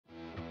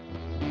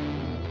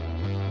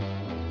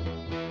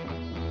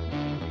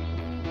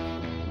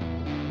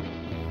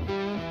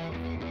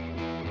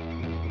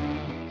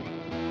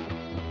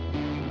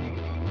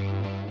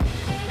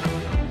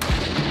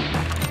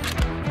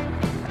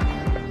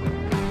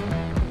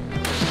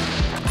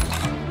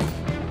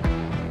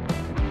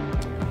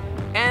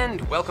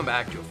Welcome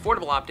back to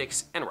Affordable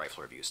Optics and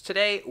Rifle Reviews.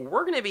 Today,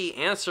 we're going to be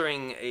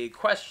answering a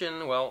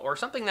question, or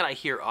something that I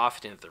hear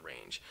often at the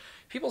range.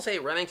 People say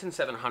Remington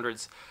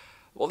 700s,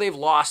 well, they've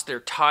lost their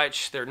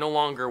touch, they're no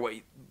longer what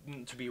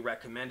to be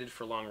recommended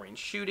for long-range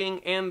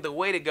shooting, and the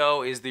way to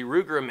go is the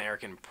Ruger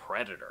American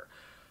Predator.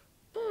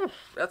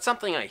 That's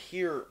something I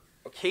hear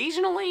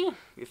occasionally.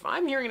 If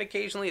I'm hearing it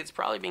occasionally, it's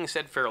probably being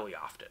said fairly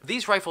often.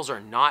 These rifles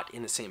are not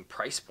in the same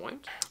price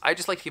point. I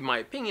just like to give my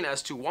opinion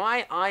as to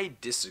why I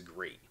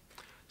disagree.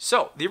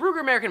 So, the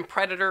Ruger American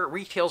Predator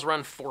retails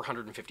around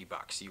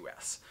 $450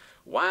 US,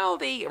 while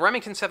the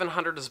Remington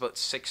 700 is about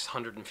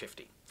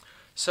 $650.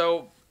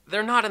 So,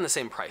 they're not in the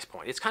same price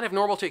point. It's kind of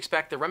normal to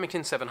expect the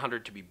Remington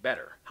 700 to be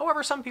better.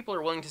 However, some people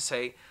are willing to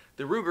say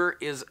the Ruger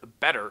is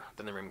better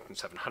than the Remington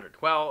 700.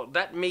 Well,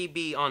 that may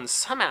be on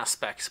some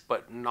aspects,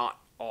 but not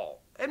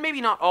all. And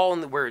maybe not all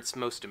in where it's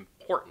most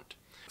important.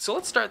 So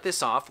let's start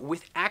this off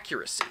with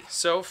accuracy.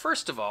 So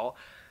first of all,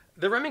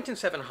 the Remington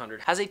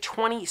 700 has a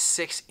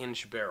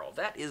 26-inch barrel.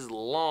 That is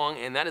long,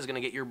 and that is going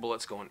to get your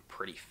bullets going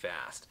pretty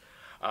fast.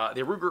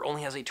 The Ruger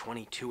only has a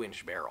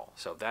 22-inch barrel,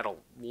 so that'll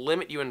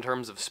limit you in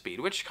terms of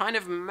speed, which kind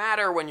of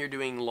matter when you're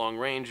doing long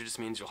range. It just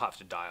means you'll have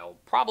to dial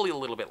probably a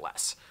little bit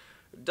less.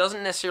 It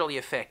doesn't necessarily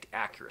affect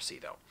accuracy,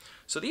 though.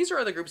 So these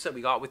are the groups that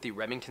we got with the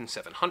Remington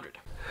 700.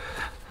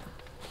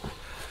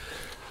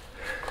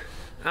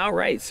 All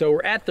right, so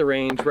we're at the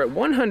range. We're at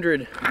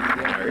 100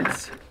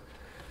 yards.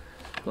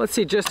 Let's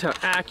see just how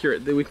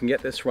accurate that we can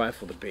get this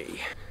rifle to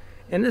be.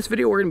 In this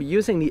video, we're going to be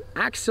using the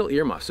axial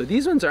earmuffs. So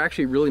these ones are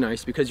actually really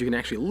nice because you can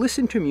actually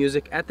listen to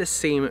music at the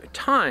same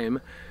time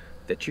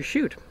that you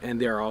shoot. And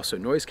they are also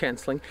noise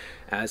canceling,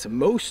 as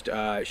most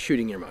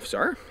shooting earmuffs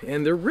are.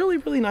 And they're really,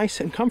 really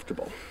nice and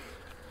comfortable.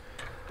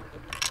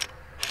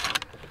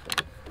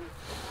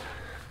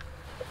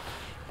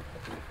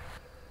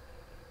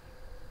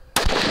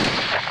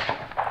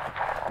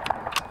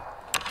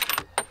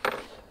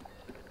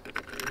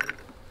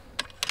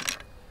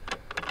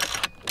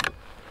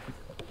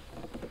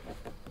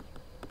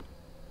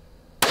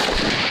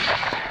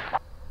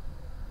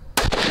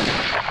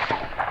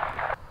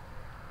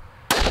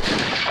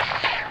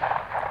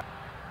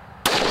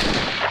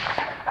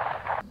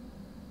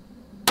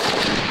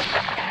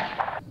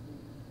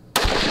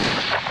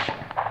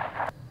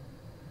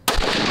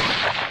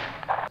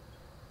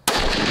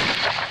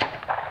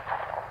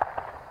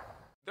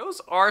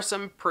 Those are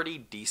some pretty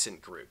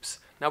decent groups.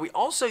 Now we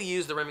also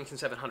use the Remington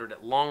 700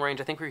 at long range.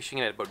 I think we were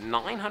shooting at about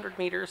 900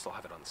 meters. I'll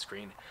have it on the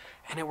screen.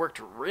 And it worked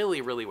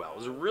really, really well. It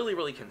was really,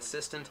 really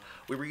consistent.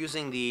 We were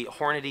using the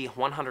Hornady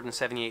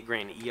 178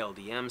 grain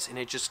ELDMs, and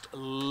it just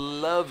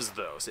loves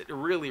those. It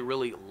really,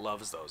 really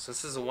loves those.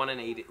 This is a 1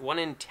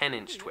 in 10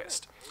 inch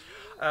twist.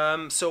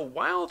 So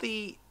while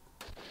the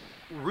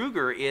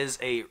Ruger is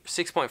a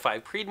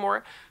 6.5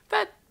 Creedmoor,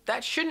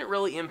 that shouldn't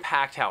really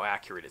impact how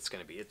accurate it's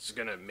going to be. It's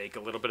going to make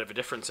a little bit of a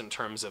difference in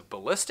terms of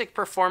ballistic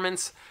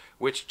performance,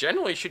 which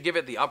generally should give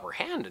it the upper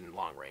hand in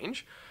long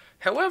range.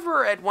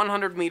 However, at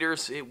 100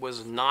 meters, it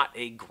was not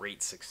a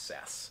great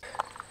success.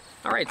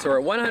 All right, so we're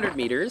at 100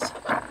 meters.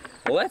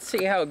 Let's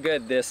see how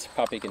good this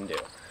puppy can do.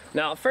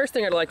 Now, first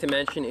thing I'd like to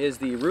mention is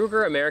the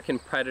Ruger American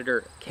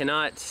Predator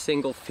cannot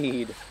single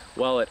feed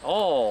well at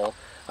all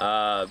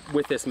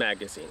with this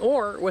magazine,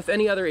 or with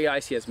any other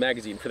AICS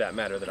magazine for that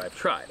matter that I've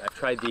tried. I've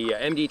tried the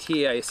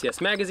MDT AICS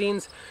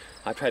magazines,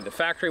 I've tried the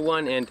factory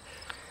one, and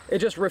it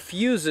just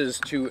refuses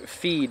to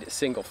feed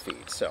single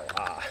feed. So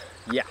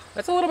yeah,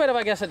 that's a little bit of,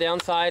 I guess, a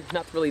downside.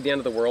 Not really the end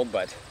of the world,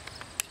 but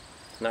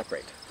not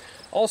great.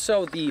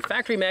 Also, the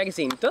factory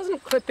magazine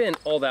doesn't clip in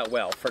all that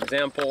well. For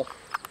example,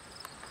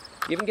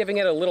 even giving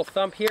it a little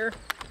thump here,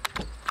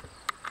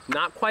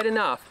 not quite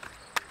enough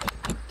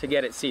to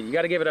get it seated. You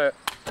got to give it a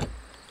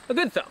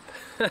good thump.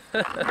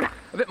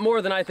 A bit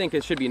more than I think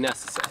it should be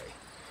necessary.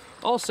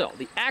 Also,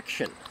 the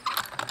action.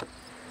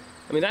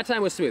 I mean, that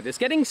time was smooth. It's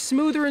getting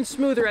smoother and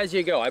smoother as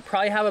you go. I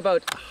probably have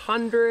about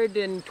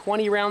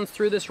 120 rounds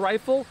through this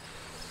rifle,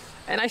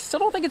 and I still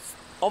don't think it's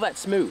all that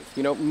smooth.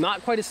 You know,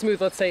 not quite as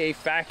smooth, let's say, a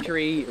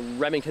factory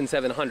Remington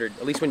 700,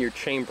 at least when you're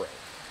chambering.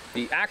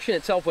 The action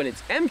itself, when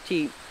it's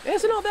empty,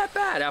 isn't all that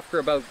bad after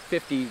about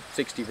 50,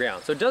 60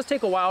 rounds. So it does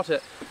take a while to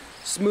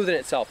smoothen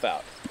itself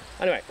out.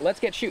 Anyway, let's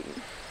get shooting.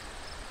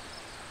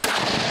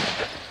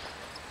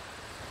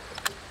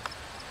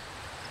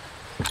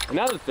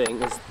 Another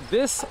thing is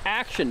this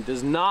action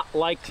does not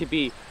like to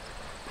be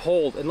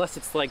pulled unless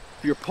it's like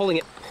you're pulling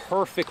it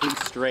perfectly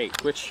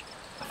straight, which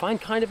I find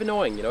kind of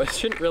annoying. You know, it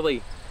shouldn't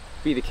really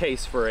be the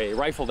case for a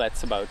rifle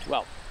that's about,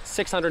 well,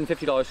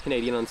 $650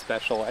 Canadian on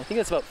special. I think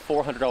it's about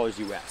 $400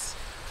 US.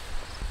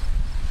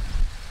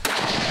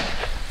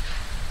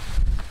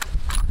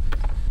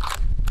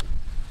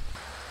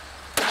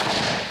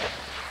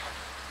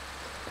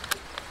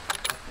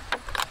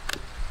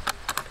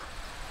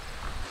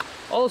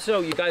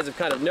 Also, you guys have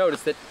kind of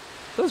noticed that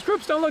those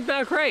groups don't look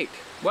that great.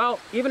 Well,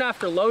 even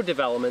after load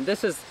development,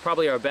 this is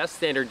probably our best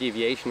standard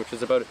deviation, which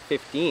is about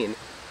 15.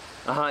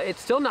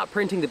 It's still not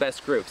printing the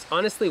best groups.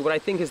 Honestly, what I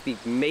think is the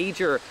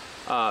major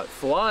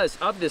flaws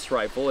of this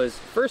rifle is,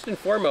 first and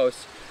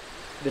foremost,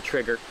 the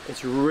trigger.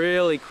 It's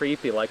really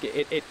creepy. Like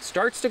it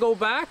starts to go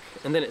back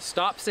and then it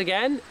stops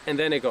again and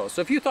then it goes.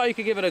 So if you thought you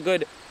could give it a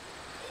good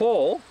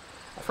pull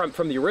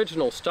from the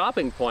original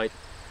stopping point,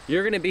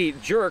 you're going to be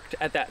jerked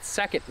at that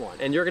second one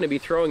and you're going to be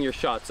throwing your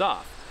shots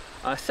off.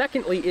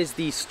 Secondly is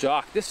the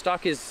stock. This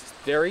stock is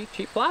very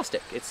cheap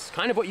plastic. It's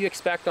kind of what you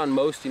expect on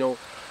most,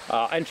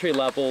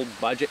 entry-level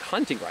budget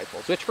hunting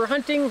rifles, which for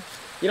hunting,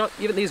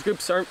 even these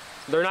groups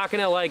they're not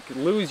gonna like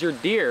lose your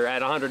deer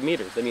at 100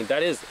 meters. I mean,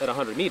 that is at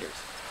 100 meters.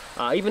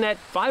 Even at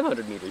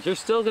 500 meters, you're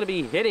still gonna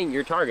be hitting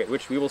your target,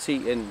 which we will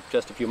see in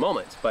just a few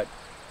moments. But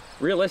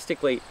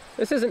realistically,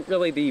 this isn't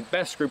really the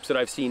best groups that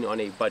I've seen on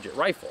a budget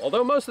rifle.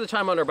 Although most of the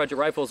time on our budget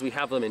rifles, we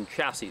have them in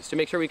chassis to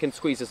make sure we can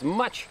squeeze as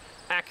much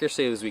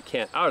accuracy as we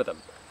can out of them.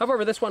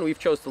 However, this one we've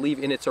chose to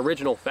leave in its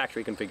original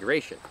factory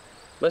configuration.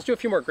 Let's do a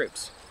few more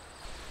groups.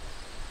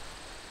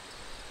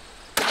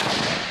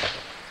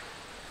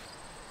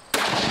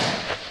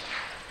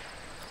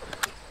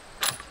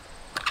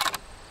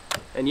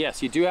 And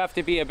yes, you do have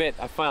to be a bit,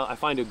 I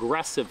find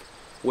aggressive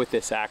with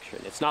this action.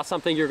 It's not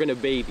something you're gonna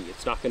baby.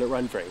 It's not gonna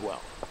run very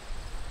well.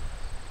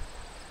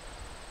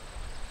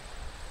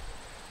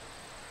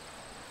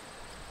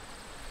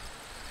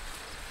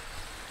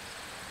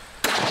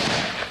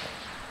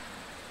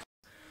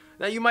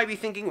 Now you might be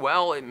thinking,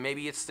 well,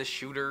 maybe it's the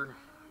shooter.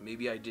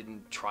 Maybe I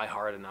didn't try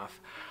hard enough.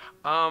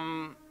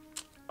 On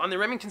the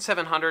Remington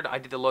 700, I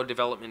did the load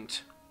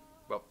development,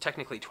 well,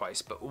 technically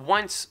twice, but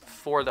once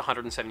for the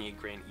 178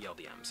 grain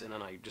ELDMs, and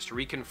then I just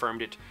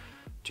reconfirmed it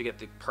to get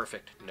the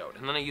perfect note,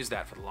 and then I used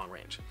that for the long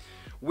range.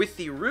 With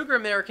the Ruger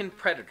American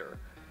Predator,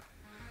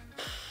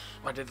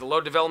 I did the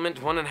load development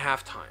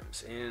 1.5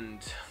 times, and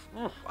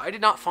I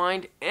did not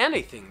find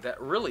anything that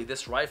really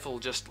this rifle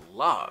just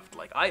loved.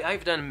 Like,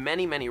 I've done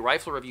many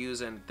rifle reviews,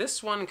 and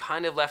this one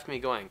kind of left me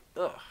going,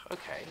 ugh,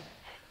 okay.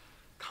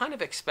 Kind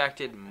of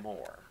expected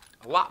more.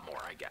 A lot more,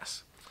 I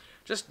guess.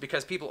 Just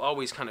because people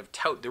always kind of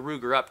tout the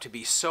Ruger up to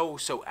be so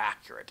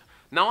accurate.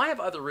 Now, I have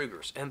other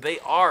Rugers, and they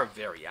are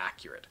very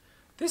accurate.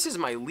 This is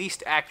my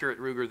least accurate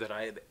Ruger that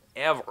I have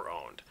ever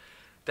owned.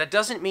 That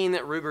doesn't mean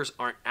that Rugers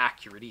aren't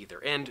accurate either.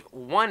 And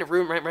one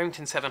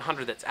Remington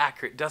 700 that's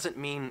accurate doesn't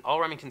mean all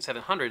Remington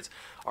 700s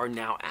are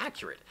now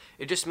accurate.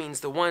 It just means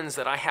the ones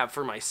that I have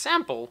for my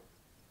sample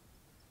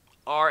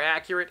are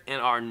accurate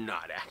and are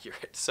not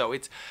accurate. So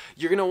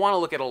you're going to want to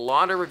look at a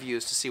lot of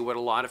reviews to see what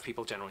a lot of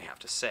people generally have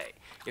to say.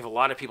 If a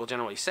lot of people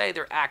generally say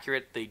they're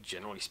accurate, they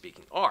generally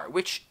speaking are,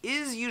 which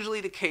is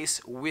usually the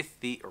case with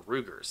the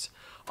Rugers.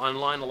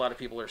 Online, a lot of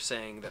people are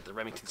saying that the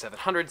Remington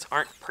 700s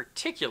aren't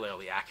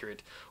particularly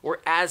accurate or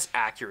as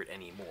accurate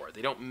anymore.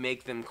 They don't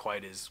make them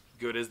quite as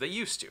good as they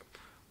used to.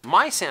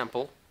 My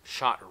sample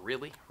shot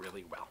really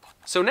well.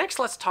 So next,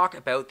 let's talk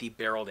about the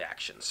barreled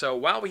action. So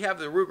while we have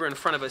the Ruger in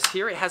front of us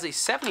here, it has a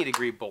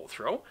 70-degree bolt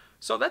throw.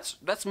 So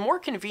that's more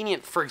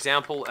convenient, for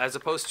example, as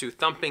opposed to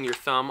thumping your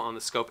thumb on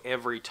the scope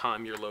every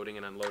time you're loading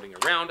and unloading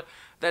a round.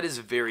 That is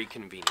very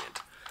convenient.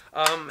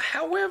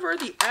 However,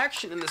 the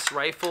action in this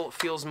rifle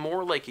feels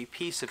more like a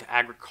piece of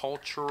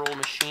agricultural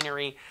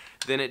machinery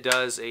than it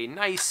does a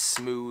nice,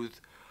 smooth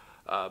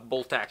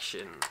bolt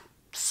action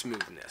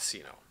smoothness,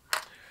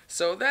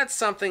 So that's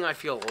something I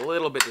feel a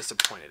little bit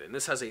disappointed in.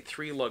 This has a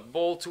 3-lug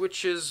bolt,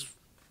 which is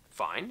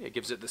fine. It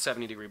gives it the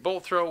 70-degree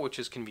bolt throw, which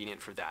is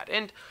convenient for that.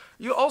 And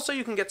you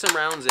can get some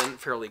rounds in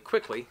fairly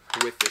quickly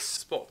with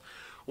this bolt.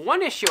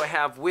 One issue I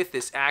have with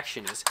this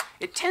action is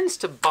it tends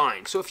to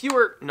bind. So if you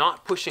are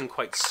not pushing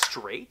quite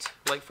straight,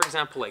 like for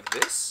example like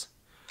this,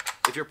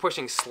 if you're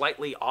pushing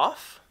slightly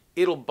off,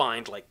 it'll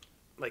bind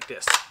like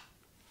this.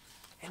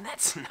 And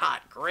that's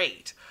not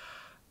great.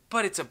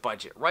 But it's a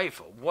budget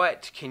rifle.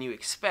 What can you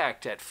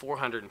expect at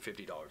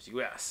 $450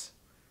 US?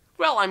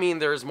 Well, I mean,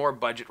 there's more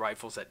budget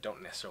rifles that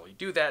don't necessarily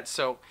do that,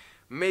 so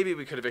maybe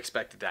we could have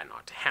expected that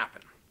not to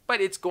happen. But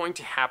it's going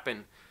to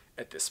happen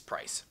at this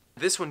price.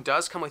 This one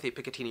does come with a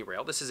Picatinny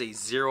rail. This is a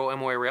 0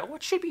 MOA rail,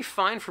 which should be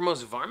fine for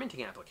most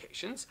varminting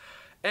applications,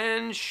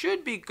 and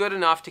should be good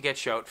enough to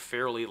get you out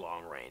fairly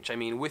long range. I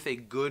mean, with a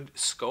good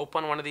scope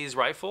on one of these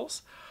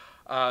rifles,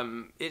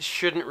 it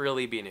shouldn't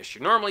really be an issue.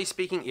 Normally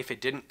speaking, if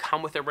it didn't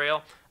come with a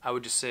rail, I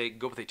would just say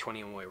go with a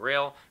 20 MOA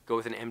rail, go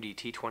with an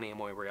MDT 20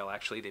 MOA rail.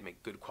 Actually, they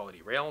make good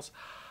quality rails.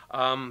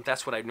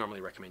 That's what I'd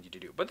normally recommend you to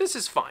do. But this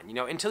is fine,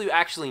 until you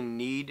actually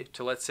need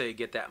to, let's say,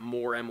 get that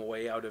more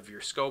MOA out of your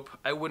scope,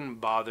 I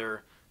wouldn't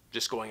bother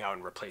just going out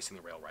and replacing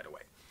the rail right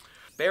away.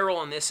 Barrel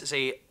on this is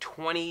a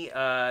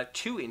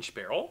 22-inch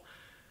barrel,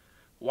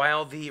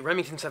 while the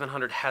Remington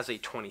 700 has a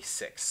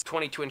 26.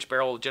 22-inch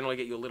barrel will generally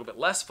get you a little bit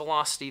less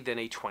velocity than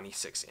a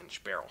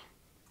 26-inch barrel.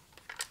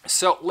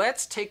 So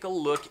let's take a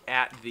look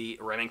at the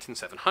Remington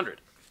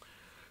 700.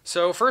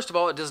 So first of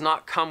all, it does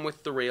not come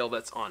with the rail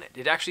that's on it.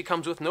 It actually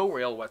comes with no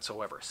rail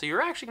whatsoever. So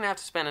you're actually going to have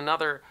to spend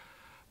another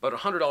about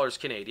 $100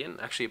 Canadian,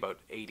 actually about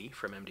 80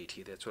 from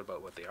MDT, that's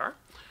about what they are.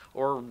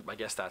 Or I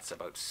guess that's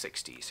about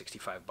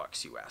 65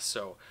 bucks US.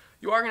 So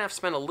you are gonna have to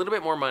spend a little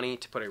bit more money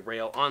to put a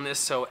rail on this,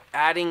 so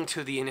adding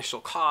to the initial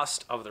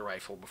cost of the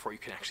rifle before you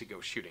can actually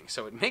go shooting.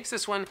 So it makes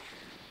this one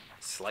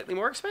slightly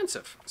more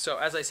expensive. So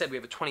as I said, we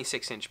have a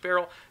 26-inch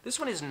barrel. This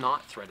one is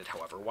not threaded,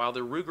 however, while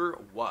the Ruger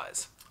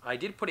was. I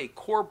did put a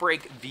core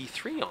brake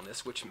V3 on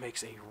this, which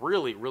makes a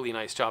really, really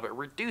nice job at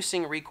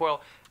reducing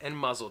recoil and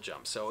muzzle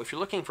jump. So if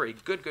you're looking for a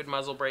good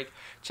muzzle brake,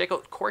 check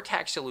out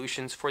Core-Tac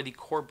Solutions for the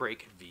core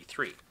brake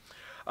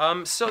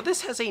V3. So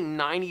this has a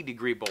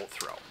 90-degree bolt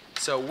throw.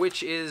 So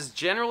which is,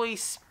 generally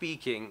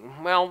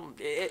speaking, well,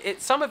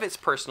 some of it's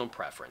personal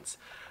preference.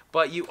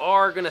 But you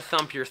are going to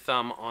thump your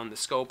thumb on the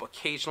scope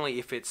occasionally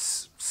if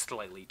it's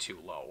slightly too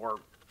low, or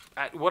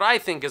at what I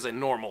think is a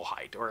normal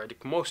height, or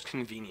at most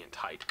convenient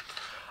height.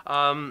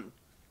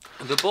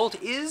 The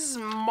bolt is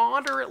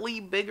moderately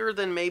bigger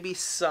than maybe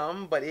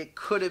some, but it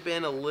could have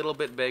been a little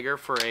bit bigger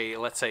for a,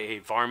 let's say,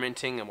 a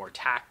varminting, a more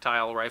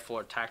tactile rifle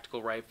or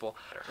tactical rifle.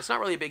 It's not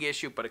really a big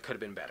issue, but it could have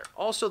been better.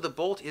 Also, the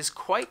bolt is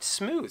quite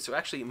smooth, so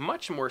actually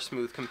much more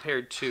smooth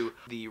compared to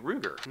the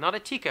Ruger. Not a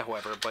Tikka,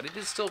 however, but it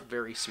is still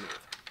very smooth.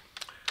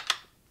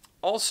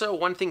 Also,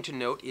 one thing to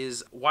note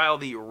is while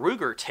the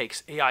Ruger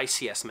takes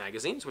AICS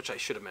magazines, which I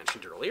should have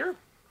mentioned earlier,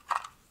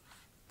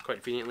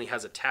 quite conveniently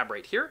has a tab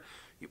right here.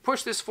 You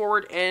push this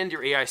forward and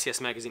your AICS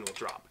magazine will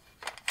drop.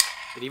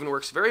 It even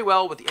works very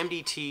well with the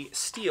MDT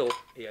steel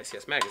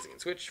AICS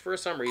magazines, which for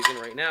some reason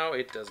right now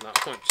it does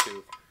not want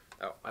to.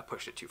 Oh, I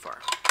pushed it too far.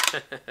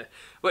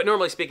 But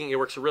normally speaking, it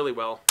works really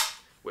well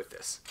with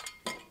this.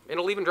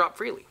 It'll even drop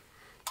freely.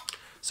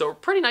 So a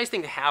pretty nice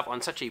thing to have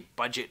on such a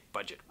budget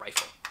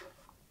rifle.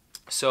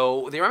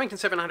 So the Remington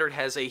 700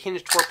 has a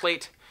hinged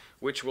foreplate,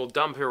 which will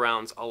dump your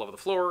rounds all over the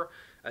floor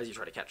as you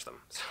try to catch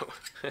them. So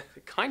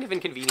kind of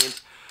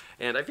inconvenient.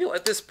 And I feel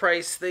at this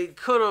price, they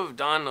could have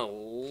done a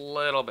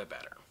little bit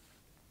better.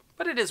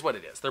 But it is what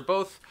it is. They're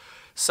both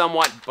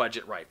somewhat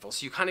budget rifles.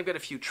 So you kind of get a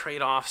few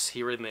trade-offs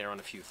here and there on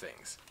a few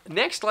things.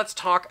 Next, let's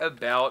talk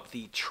about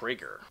the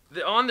trigger.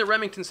 On the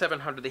Remington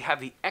 700, they have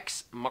the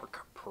X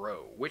Mark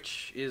Pro,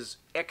 which is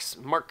X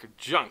Mark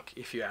junk,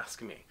 if you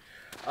ask me.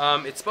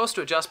 It's supposed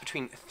to adjust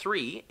between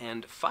 3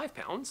 and 5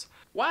 pounds,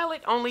 while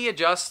it only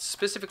adjusts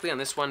specifically on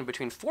this one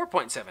between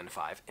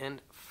 4.75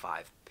 and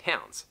 5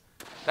 pounds.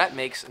 That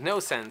makes no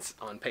sense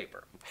on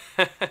paper.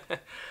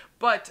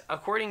 But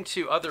according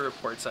to other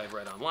reports I've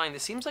read online,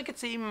 it seems like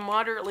it's a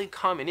moderately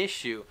common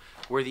issue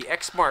where the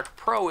X Mark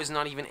Pro is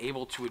not even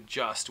able to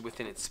adjust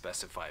within its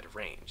specified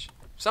range.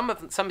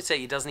 Some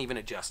say it doesn't even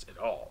adjust at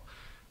all,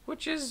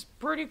 which is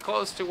pretty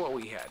close to what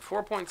we had.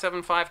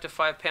 4.75 to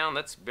 5 pound,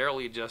 that's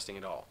barely adjusting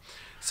at all.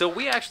 So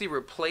we actually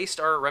replaced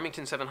our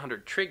Remington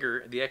 700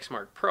 trigger, the X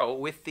Mark Pro,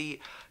 with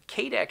the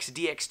Cadex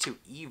DX2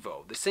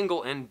 Evo, the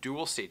single and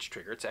dual stage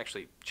trigger. It's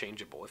actually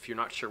changeable if you're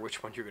not sure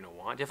which one you're going to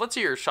want. If let's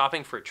say you're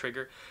shopping for a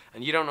trigger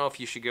and you don't know if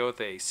you should go with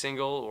a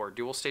single or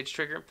dual stage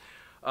trigger,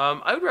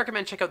 I would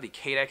recommend check out the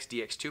Cadex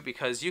DX2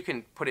 because you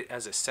can put it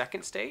as a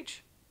second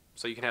stage.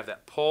 So you can have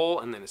that pull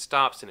and then it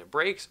stops and it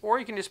breaks, or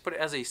you can just put it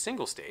as a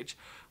single stage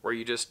where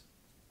you just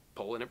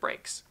pull and it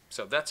breaks.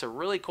 So that's a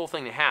really cool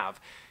thing to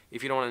have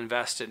if you don't want to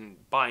invest in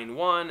buying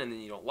one and then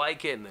you don't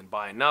like it and then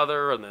buy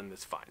another and then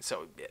it's fine.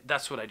 So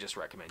that's what I just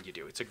recommend you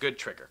do. It's a good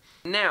trigger.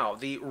 Now,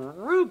 the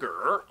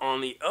Ruger,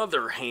 on the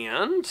other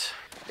hand,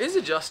 is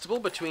adjustable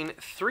between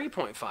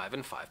 3.5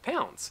 and 5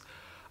 pounds.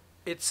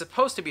 It's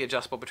supposed to be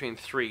adjustable between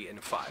 3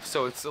 and 5,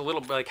 so it's a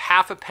little like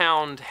half a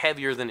pound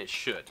heavier than it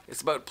should.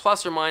 It's about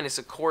plus or minus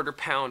a quarter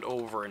pound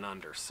over and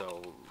under,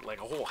 so like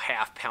a whole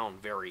half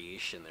pound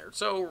variation there.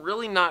 So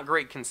really not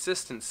great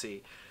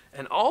consistency.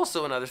 And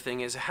also another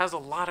thing is it has a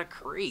lot of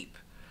creep.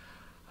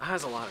 It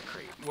has a lot of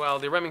creep. Well,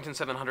 the Remington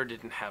 700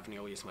 didn't have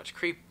nearly as much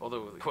creep,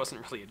 although it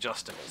wasn't really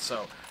adjustable.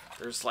 So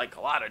there's like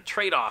a lot of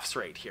trade-offs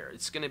right here.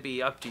 It's going to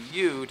be up to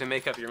you to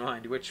make up your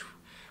mind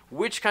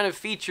which kind of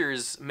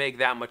features make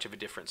that much of a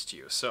difference to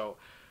you. So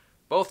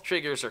both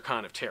triggers are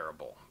kind of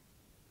terrible.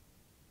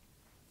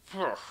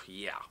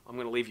 Yeah, I'm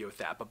going to leave you with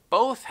that. But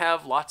both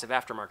have lots of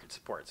aftermarket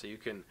support, so you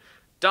can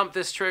dump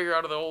this trigger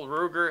out of the old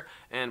Ruger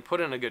and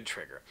put in a good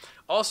trigger.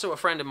 Also, a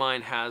friend of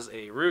mine has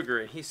a Ruger,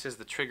 and he says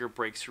the trigger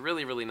breaks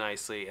really, really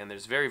nicely, and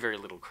there's very, very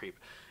little creep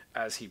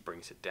as he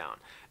brings it down.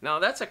 Now,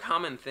 that's a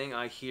common thing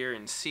I hear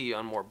and see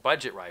on more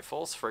budget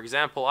rifles. For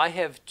example, I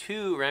have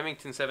 2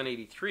 Remington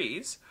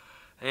 783s,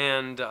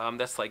 and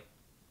that's like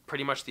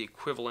pretty much the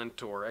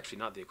equivalent, or actually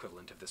not the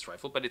equivalent of this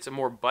rifle, but it's a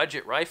more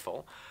budget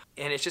rifle,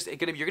 and it's just you're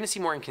going to see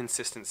more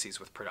inconsistencies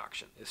with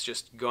production. It's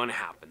just going to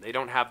happen. They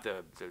don't have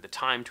the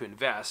time to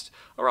invest,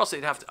 or else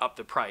they'd have to up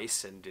the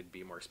price and it'd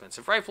be a more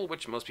expensive rifle,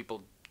 which most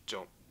people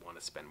don't want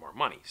to spend more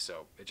money,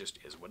 so it just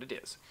is what it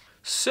is.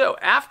 So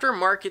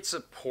aftermarket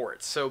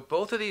support. So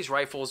both of these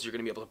rifles, you're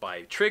going to be able to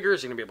buy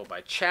triggers, you're going to be able to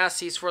buy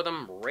chassis for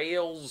them,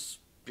 rails.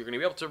 You're going to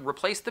be able to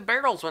replace the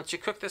barrels once you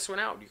cook this one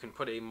out. You can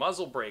put a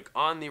muzzle brake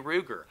on the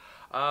Ruger.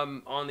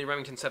 On the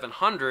Remington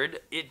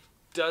 700, it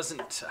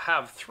doesn't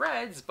have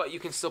threads, but you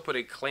can still put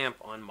a clamp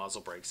on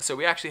muzzle brakes. So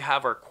we actually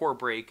have our core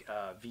brake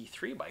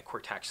V3 by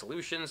Core-Tac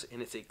Solutions,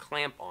 and it's a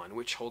clamp on,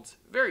 which holds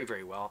very,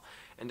 very well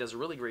and does a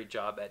really great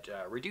job at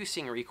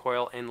reducing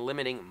recoil and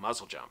limiting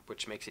muzzle jump,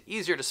 which makes it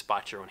easier to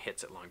spot your own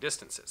hits at long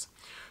distances.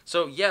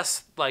 So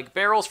yes, like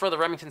barrels for the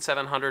Remington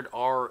 700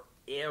 are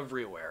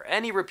everywhere.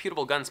 Any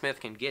reputable gunsmith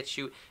can get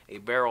you a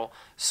barrel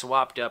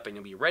swapped up and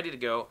you'll be ready to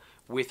go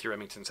with your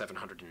Remington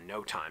 700 in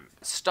no time.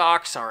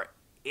 Stocks are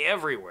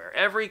everywhere.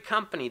 Every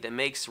company that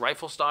makes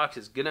rifle stocks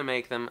is going to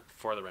make them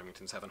for the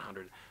Remington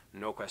 700.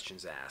 No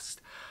questions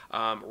asked.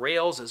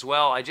 Rails as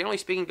well. I generally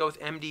speaking go with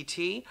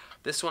MDT.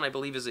 This one I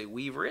believe is a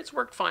Weaver. It's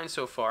worked fine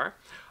so far.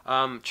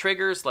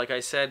 Triggers, like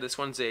I said, this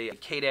one's a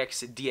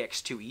Kydex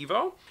DX2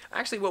 Evo.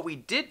 Actually, what we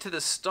did to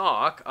the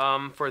stock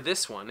for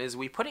this one is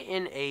we put it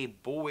in a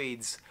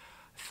Boyd's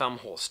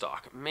thumbhole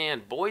stock.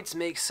 Man, Boyd's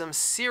makes some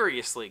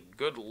seriously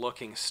good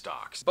looking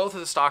stocks. Both of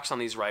the stocks on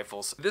these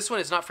rifles, this one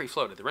is not free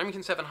floated. The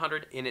Remington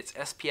 700 in its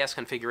SPS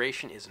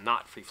configuration is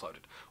not free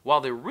floated,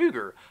 while the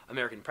Ruger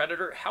American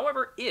Predator,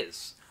 however,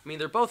 is. I mean,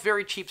 they're both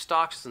very cheap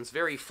stocks and it's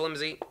very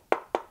flimsy,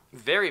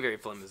 very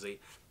flimsy,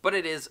 but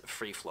it is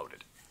free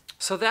floated.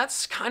 So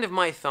that's kind of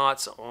my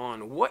thoughts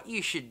on what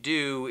you should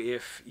do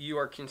if you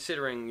are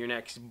considering your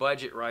next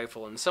budget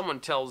rifle and someone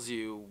tells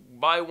you,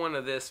 buy one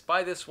of this,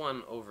 buy this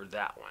one over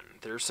that one.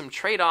 There's some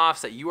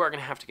trade-offs that you are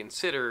going to have to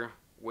consider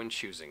when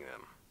choosing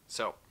them.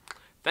 So,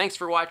 thanks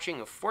for watching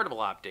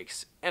Affordable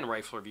Optics and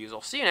Rifle Reviews.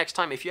 I'll see you next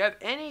time. If you have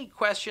any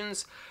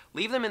questions,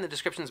 leave them in the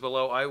descriptions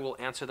below. I will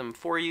answer them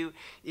for you.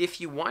 If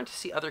you want to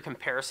see other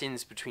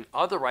comparisons between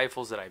other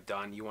rifles that I've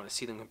done, you want to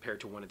see them compared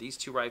to one of these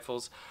two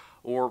rifles,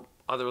 or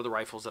other of the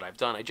rifles that I've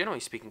done, I generally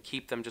speaking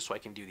keep them just so I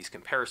can do these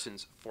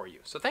comparisons for you.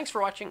 So thanks for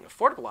watching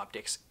Affordable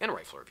Optics and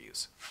Rifle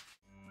Reviews.